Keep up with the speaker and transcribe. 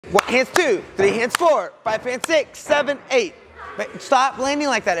One, hands 2, 3, hands 4, 5, hands 6, 7, 8. But stop landing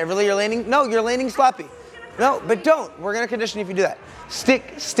like that, Everly. You're landing, no, you're landing sloppy. No, but don't. We're gonna condition you if you do that. Stick,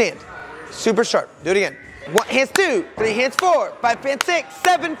 stand. Super sharp. Do it again. One, hands 2, 3, hands 4, 5, hands 6,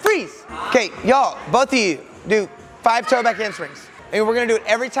 7, freeze. Okay, y'all, both of you, do 5 toe back handsprings. And we're gonna do it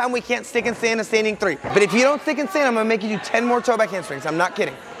every time we can't stick and stand a standing 3. But if you don't stick and stand, I'm gonna make you do 10 more toe back handsprings. I'm not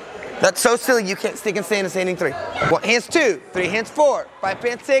kidding. That's so silly, you can't stick and stand a standing 3. One, hands 2, 3, hands 4, 5,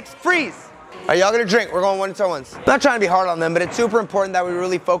 hands 6, freeze. All right, y'all gonna drink. We're going 1 toe ones. I'm not trying to be hard on them, but it's super important that we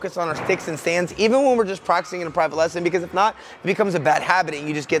really focus on our sticks and stands, even when we're just practicing in a private lesson, because if not, it becomes a bad habit and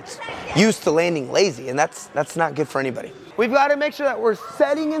you just get used to landing lazy, and that's not good for anybody. We've got to make sure that we're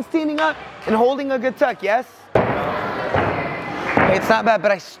setting and standing up and holding a good tuck, yes? Okay, it's not bad,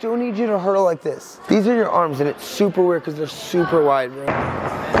 but I still need you to hurdle like this. These are your arms, and it's super weird because they're super wide, bro.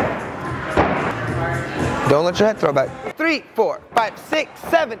 Don't let your head throw back. 3, 4, 5, 6,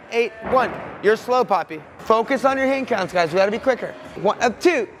 7, 8, 1. You're slow, Poppy. Focus on your hand counts, guys. We gotta be quicker. 1,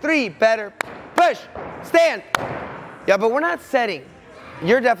 2, 3, better. Push, stand. Yeah, but we're not setting.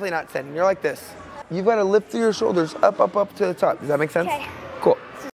 You're definitely not setting. You're like this. You've got to lift through your shoulders up, up, up to the top. Does that make sense? Okay.